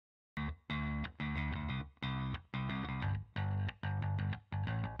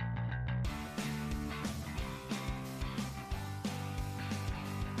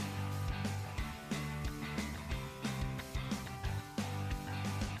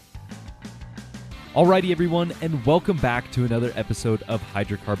Alrighty everyone, and welcome back to another episode of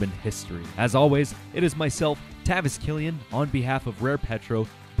Hydrocarbon History. As always, it is myself, Tavis Killian, on behalf of Rare Petro,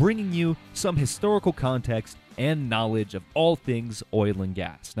 bringing you some historical context and knowledge of all things oil and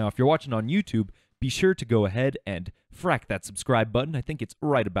gas. Now, if you're watching on YouTube, be sure to go ahead and frack that subscribe button. I think it's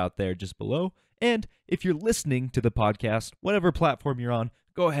right about there just below. And if you're listening to the podcast, whatever platform you're on,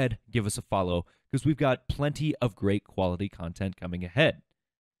 go ahead, give us a follow, because we've got plenty of great quality content coming ahead.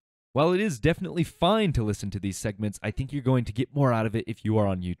 While it is definitely fine to listen to these segments, I think you're going to get more out of it if you are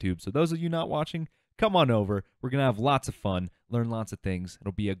on YouTube. So those of you not watching, come on over. We're going to have lots of fun, learn lots of things.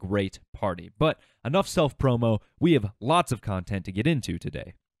 It'll be a great party. But enough self-promo. We have lots of content to get into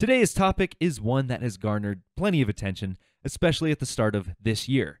today. Today's topic is one that has garnered plenty of attention, especially at the start of this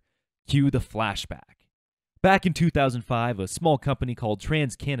year. Cue the flashback. Back in 2005, a small company called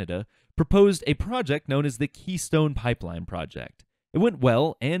TransCanada proposed a project known as the Keystone Pipeline Project. It went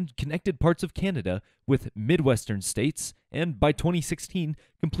well and connected parts of Canada with Midwestern states, and by 2016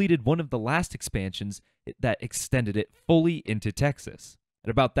 completed one of the last expansions that extended it fully into Texas. At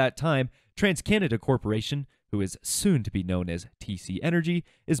about that time, TransCanada Corporation, who is soon to be known as TC Energy,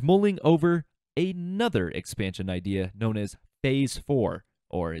 is mulling over another expansion idea known as Phase 4,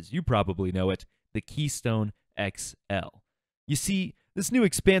 or as you probably know it, the Keystone XL. You see, this new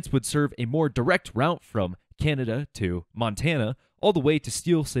expanse would serve a more direct route from Canada to Montana, all the way to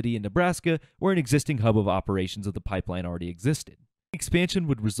Steel City in Nebraska, where an existing hub of operations of the pipeline already existed. Expansion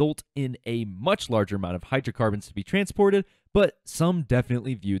would result in a much larger amount of hydrocarbons to be transported, but some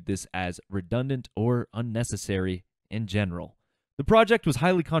definitely viewed this as redundant or unnecessary in general. The project was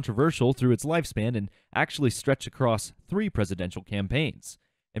highly controversial through its lifespan and actually stretched across 3 presidential campaigns.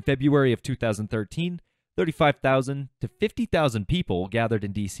 In February of 2013, 35,000 to 50,000 people gathered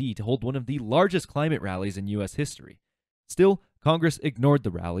in D.C. to hold one of the largest climate rallies in U.S. history. Still, Congress ignored the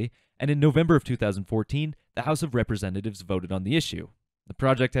rally, and in November of 2014, the House of Representatives voted on the issue. The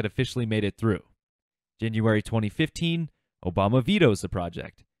project had officially made it through. January 2015, Obama vetoes the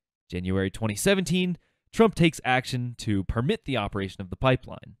project. January 2017, Trump takes action to permit the operation of the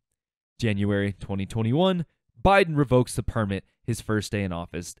pipeline. January 2021, Biden revokes the permit his first day in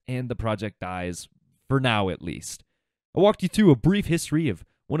office, and the project dies, for now at least. I walked you through a brief history of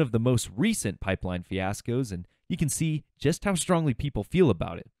one of the most recent pipeline fiascos, and you can see just how strongly people feel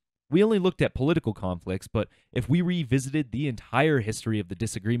about it. We only looked at political conflicts, but if we revisited the entire history of the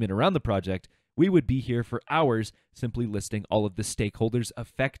disagreement around the project, we would be here for hours simply listing all of the stakeholders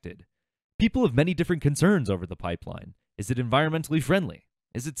affected. People have many different concerns over the pipeline. Is it environmentally friendly?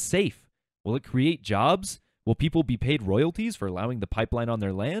 Is it safe? Will it create jobs? Will people be paid royalties for allowing the pipeline on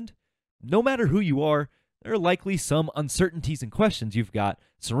their land? No matter who you are, there are likely some uncertainties and questions you've got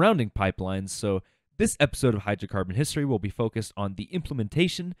surrounding pipelines, so this episode of Hydrocarbon History will be focused on the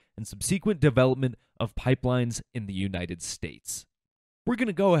implementation and subsequent development of pipelines in the United States. We're going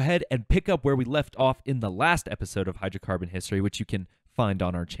to go ahead and pick up where we left off in the last episode of Hydrocarbon History, which you can find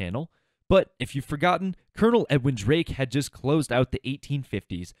on our channel. But if you've forgotten, Colonel Edwin Drake had just closed out the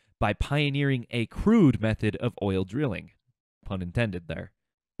 1850s by pioneering a crude method of oil drilling. Pun intended there.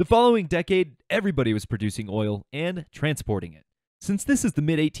 The following decade, everybody was producing oil and transporting it. Since this is the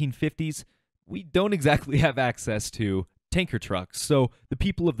mid-1850s, we don't exactly have access to tanker trucks, so the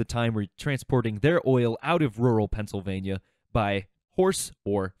people of the time were transporting their oil out of rural Pennsylvania by horse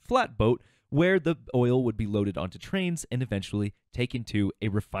or flatboat, where the oil would be loaded onto trains and eventually taken to a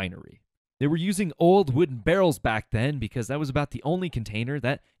refinery. They were using old wooden barrels back then because that was about the only container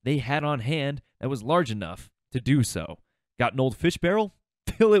that they had on hand that was large enough to do so. Got an old fish barrel?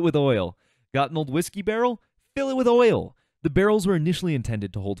 Fill it with oil. Got an old whiskey barrel? Fill it with oil. The barrels were initially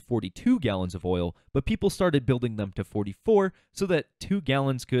intended to hold 42 gallons of oil, but people started building them to 44 so that 2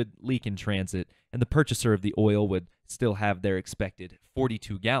 gallons could leak in transit, and the purchaser of the oil would still have their expected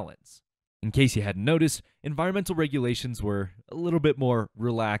 42 gallons. In case you hadn't noticed, environmental regulations were a little bit more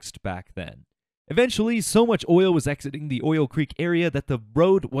relaxed back then. Eventually, so much oil was exiting the Oil Creek area that the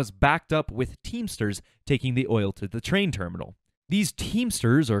road was backed up with teamsters taking the oil to the train terminal. These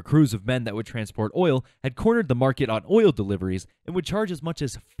teamsters, or crews of men that would transport oil, had cornered the market on oil deliveries and would charge as much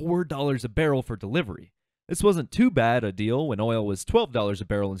as $4 a barrel for delivery. This wasn't too bad a deal when oil was $12 a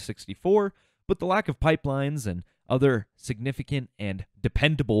barrel in '64, but the lack of pipelines and other significant and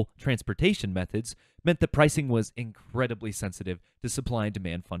dependable transportation methods meant that pricing was incredibly sensitive to supply and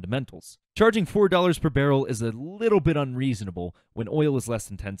demand fundamentals. Charging $4 per barrel is a little bit unreasonable when oil is less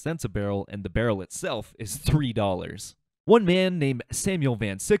than 10 cents a barrel and the barrel itself is $3. One man named Samuel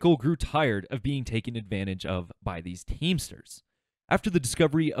Van Sickle grew tired of being taken advantage of by these teamsters. After the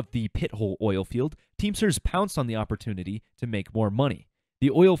discovery of the Pithole oil field, teamsters pounced on the opportunity to make more money.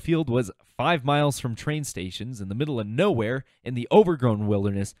 The oil field was 5 miles from train stations in the middle of nowhere in the overgrown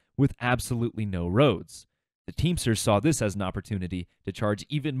wilderness with absolutely no roads. The Teamsters saw this as an opportunity to charge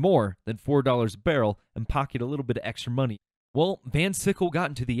even more than $4 a barrel and pocket a little bit of extra money. Well, Van Sickle got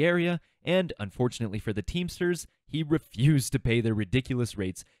into the area, and unfortunately for the Teamsters, he refused to pay their ridiculous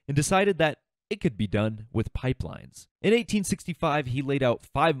rates and decided that it could be done with pipelines. In 1865, he laid out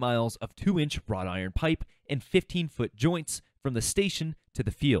 5 miles of 2-inch wrought iron pipe and 15-foot joints from the station to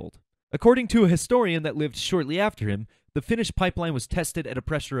the field. According to a historian that lived shortly after him, the finished pipeline was tested at a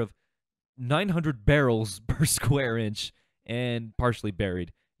pressure of 900 barrels per square inch and partially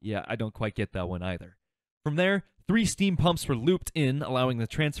buried. Yeah, I don't quite get that one either. From there, 3 steam pumps were looped in, allowing the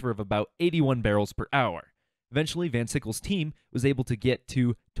transfer of about 81 barrels per hour. Eventually, Van Sickle's team was able to get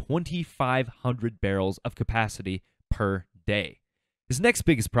to 2,500 barrels of capacity per day. His next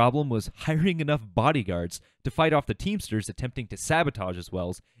biggest problem was hiring enough bodyguards to fight off the Teamsters attempting to sabotage his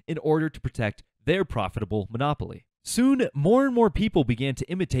wells in order to protect their profitable monopoly. Soon, more and more people began to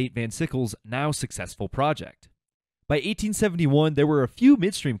imitate Van Sickle's now successful project. By 1871, there were a few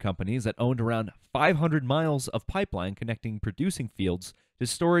midstream companies that owned around 500 miles of pipeline connecting producing fields to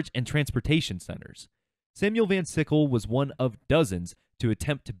storage and transportation centers. Samuel Van Sickle was one of dozens to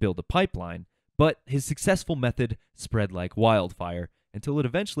attempt to build a pipeline, but his successful method spread like wildfire until it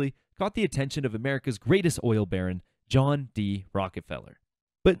eventually caught the attention of America's greatest oil baron, John D. Rockefeller.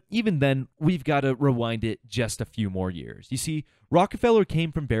 But even then, we've got to rewind it just a few more years. You see, Rockefeller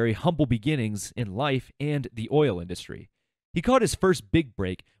came from very humble beginnings in life and the oil industry. He caught his first big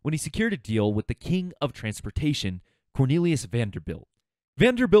break when he secured a deal with the king of transportation, Cornelius Vanderbilt.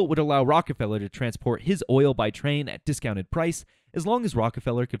 Vanderbilt would allow Rockefeller to transport his oil by train at discounted price as long as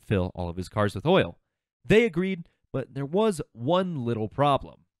Rockefeller could fill all of his cars with oil. They agreed, but there was one little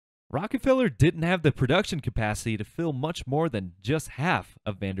problem. Rockefeller didn't have the production capacity to fill much more than just half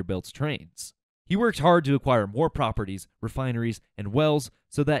of Vanderbilt's trains. He worked hard to acquire more properties, refineries, and wells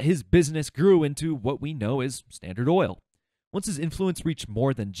so that his business grew into what we know as Standard Oil. Once his influence reached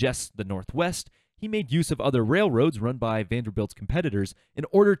more than just the Northwest, he made use of other railroads run by Vanderbilt's competitors in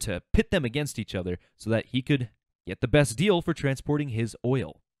order to pit them against each other so that he could get the best deal for transporting his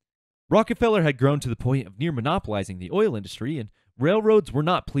oil. Rockefeller had grown to the point of near monopolizing the oil industry, and railroads were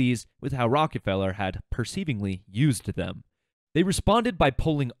not pleased with how Rockefeller had perceivingly used them. They responded by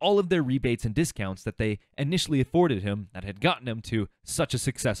pulling all of their rebates and discounts that they initially afforded him that had gotten him to such a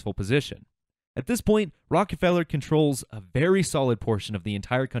successful position. At this point, Rockefeller controls a very solid portion of the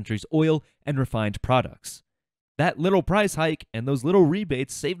entire country's oil and refined products. That little price hike and those little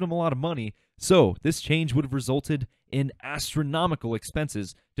rebates saved him a lot of money, so this change would have resulted in astronomical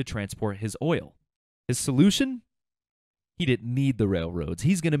expenses to transport his oil. His solution? He didn't need the railroads.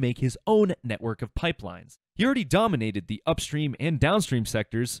 He's going to make his own network of pipelines. He already dominated the upstream and downstream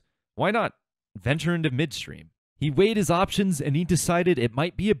sectors. Why not venture into midstream? He weighed his options and he decided it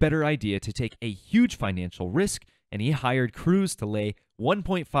might be a better idea to take a huge financial risk, and he hired crews to lay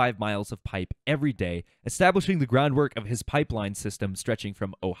 1.5 miles of pipe every day, establishing the groundwork of his pipeline system stretching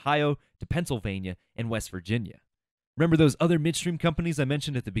from Ohio to Pennsylvania and West Virginia. Remember those other midstream companies I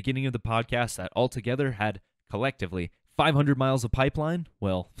mentioned at the beginning of the podcast that altogether had collectively 500 miles of pipeline?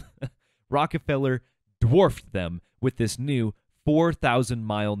 Well, Rockefeller dwarfed them with this new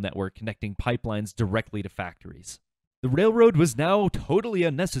 4,000-mile network connecting pipelines directly to factories. The railroad was now totally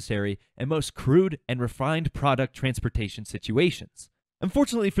unnecessary in most crude and refined product transportation situations.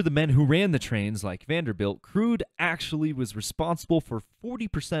 Unfortunately for the men who ran the trains, like Vanderbilt, crude actually was responsible for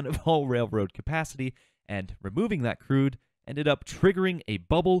 40% of all railroad capacity, and removing that crude ended up triggering a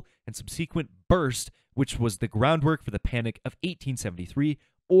bubble and subsequent burst, which was the groundwork for the Panic of 1873,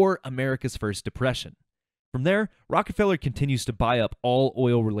 or America's First Depression. From there, Rockefeller continues to buy up all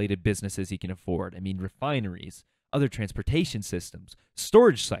oil-related businesses he can afford. Refineries, other transportation systems,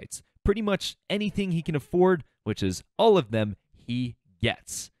 storage sites, pretty much anything he can afford, which is all of them he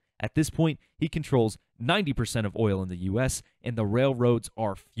gets. At this point, he controls 90% of oil in the U.S., and the railroads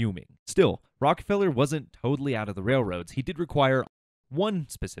are fuming. Still, Rockefeller wasn't totally out of the railroads. He did require one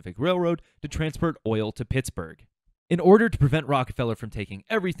specific railroad to transport oil to Pittsburgh. In order to prevent Rockefeller from taking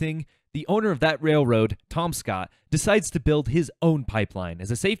everything, the owner of that railroad, Tom Scott, decides to build his own pipeline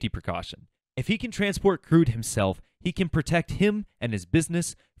as a safety precaution. If he can transport crude himself, he can protect him and his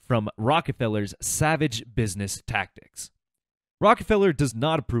business from Rockefeller's savage business tactics. Rockefeller does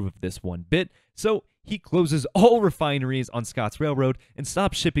not approve of this one bit, so he closes all refineries on Scott's railroad and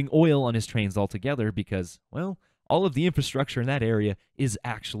stops shipping oil on his trains altogether because, well, all of the infrastructure in that area is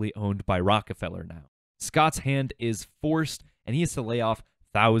actually owned by Rockefeller now. Scott's hand is forced, and he has to lay off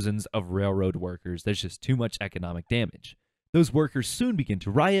thousands of railroad workers. There's just too much economic damage. Those workers soon begin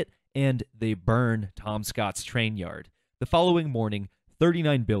to riot, and they burn Tom Scott's train yard. The following morning,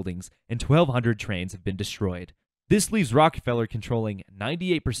 39 buildings and 1,200 trains have been destroyed. This leaves Rockefeller controlling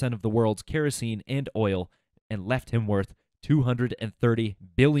 98% of the world's kerosene and oil and left him worth $230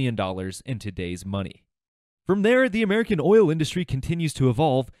 billion in today's money. From there, the American oil industry continues to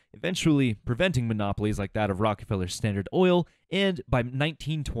evolve, eventually preventing monopolies like that of Rockefeller's Standard Oil, and by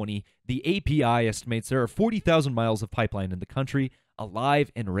 1920, the API estimates there are 40,000 miles of pipeline in the country,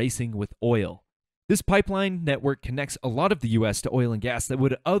 alive and racing with oil. This pipeline network connects a lot of the U.S. to oil and gas that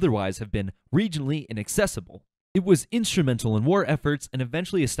would otherwise have been regionally inaccessible. It was instrumental in war efforts and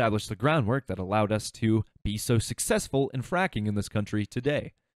eventually established the groundwork that allowed us to be so successful in fracking in this country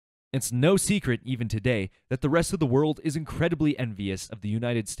today. It's no secret, even today, that the rest of the world is incredibly envious of the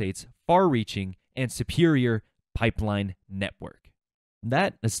United States' far-reaching and superior pipeline network.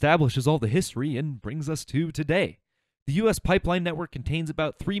 That establishes all the history and brings us to today. The U.S. pipeline network contains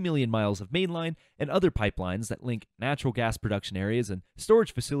about 3 million miles of mainline and other pipelines that link natural gas production areas and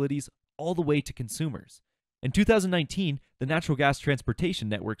storage facilities all the way to consumers. In 2019, the natural gas transportation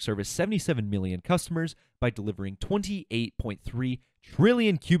network serviced 77 million customers by delivering 28.3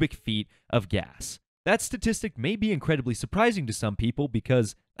 trillion cubic feet of gas. That statistic may be incredibly surprising to some people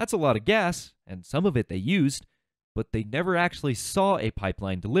because that's a lot of gas, and some of it they used, but they never actually saw a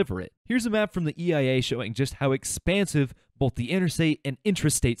pipeline deliver it. Here's a map from the EIA showing just how expansive both the interstate and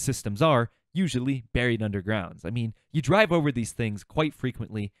intrastate systems are, usually buried underground. I mean, you drive over these things quite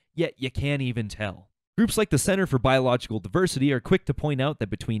frequently, yet you can't even tell. Groups like the Center for Biological Diversity are quick to point out that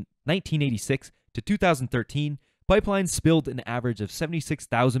between 1986 to 2013, pipelines spilled an average of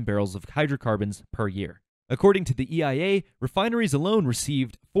 76,000 barrels of hydrocarbons per year. According to the EIA, refineries alone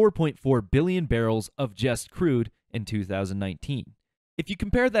received 4.4 billion barrels of just crude in 2019. If you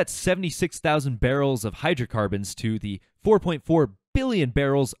compare that 76,000 barrels of hydrocarbons to the 4.4 billion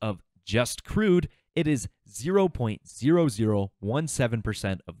barrels of just crude, it is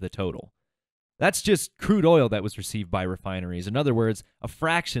 0.0017% of the total. That's just crude oil that was received by refineries. In other words, a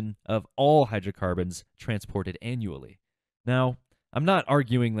fraction of all hydrocarbons transported annually. Now, I'm not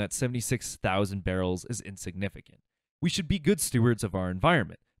arguing that 76,000 barrels is insignificant. We should be good stewards of our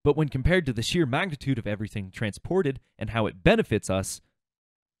environment, but when compared to the sheer magnitude of everything transported and how it benefits us,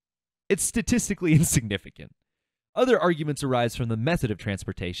 it's statistically insignificant. Other arguments arise from the method of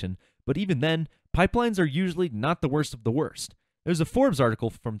transportation, but even then, pipelines are usually not the worst of the worst. There's a Forbes article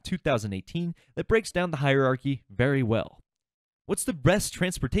from 2018 that breaks down the hierarchy very well. What's the best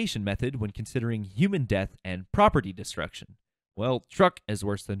transportation method when considering human death and property destruction? Well, truck is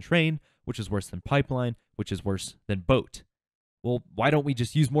worse than train, which is worse than pipeline, which is worse than boat. Well, why don't we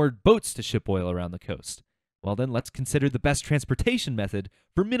just use more boats to ship oil around the coast? Well, then let's consider the best transportation method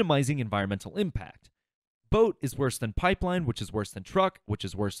for minimizing environmental impact. Boat is worse than pipeline, which is worse than truck, which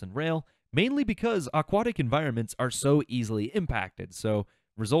is worse than rail, mainly because aquatic environments are so easily impacted, so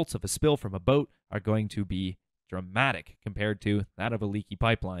results of a spill from a boat are going to be dramatic compared to that of a leaky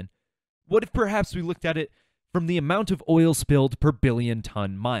pipeline. What if perhaps we looked at it from the amount of oil spilled per billion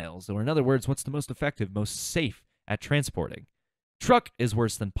ton miles? Or in other words, what's the most effective, most safe at transporting? Truck is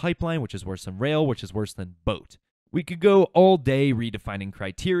worse than pipeline, which is worse than rail, which is worse than boat. We could go all day redefining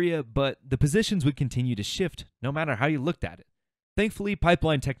criteria, but the positions would continue to shift no matter how you looked at it. Thankfully,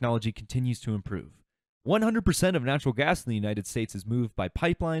 pipeline technology continues to improve. 100% of natural gas in the United States is moved by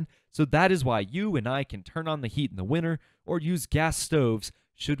pipeline, so that is why you and I can turn on the heat in the winter or use gas stoves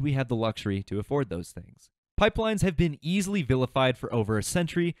should we have the luxury to afford those things. Pipelines have been easily vilified for over a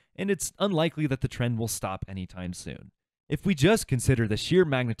century, and it's unlikely that the trend will stop anytime soon. If we just consider the sheer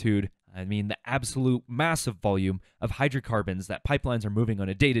magnitude, the absolute massive volume of hydrocarbons that pipelines are moving on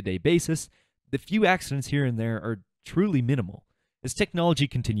a day-to-day basis, the few accidents here and there are truly minimal. As technology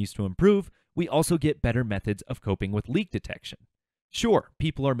continues to improve, we also get better methods of coping with leak detection. Sure,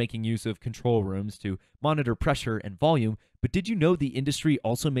 people are making use of control rooms to monitor pressure and volume, but did you know the industry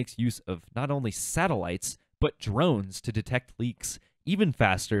also makes use of not only satellites, but drones to detect leaks even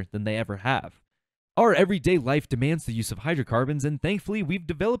faster than they ever have? Our everyday life demands the use of hydrocarbons, and thankfully we've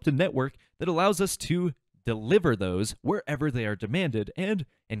developed a network that allows us to deliver those wherever they are demanded, and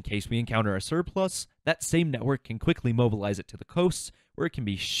in case we encounter a surplus, that same network can quickly mobilize it to the coasts, where it can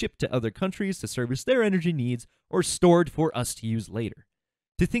be shipped to other countries to service their energy needs or stored for us to use later.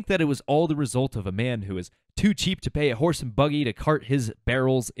 To think that it was all the result of a man who is too cheap to pay a horse and buggy to cart his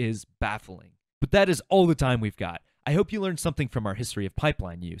barrels is baffling. But that is all the time we've got. I hope you learned something from our history of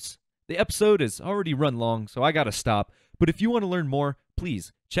pipeline use. The episode has already run long, so I gotta stop, but if you want to learn more,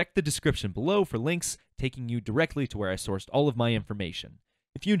 please check the description below for links taking you directly to where I sourced all of my information.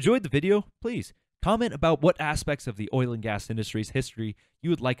 If you enjoyed the video, please Comment about what aspects of the oil and gas industry's history you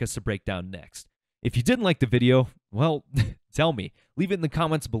would like us to break down next. If you didn't like the video, well, tell me. Leave it in the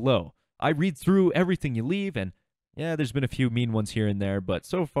comments below. I read through everything you leave, and yeah, there's been a few mean ones here and there, but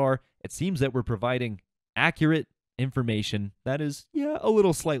so far, it seems that we're providing accurate information that is, a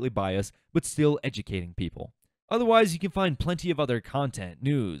little slightly biased, but still educating people. Otherwise, you can find plenty of other content,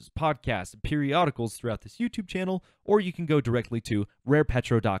 news, podcasts, and periodicals throughout this YouTube channel, or you can go directly to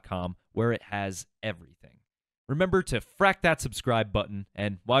rarepetro.com, where it has everything. Remember to frack that subscribe button,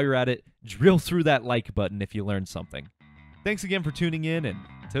 and while you're at it, drill through that like button if you learned something. Thanks again for tuning in, and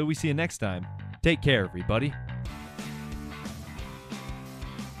until we see you next time, take care, everybody.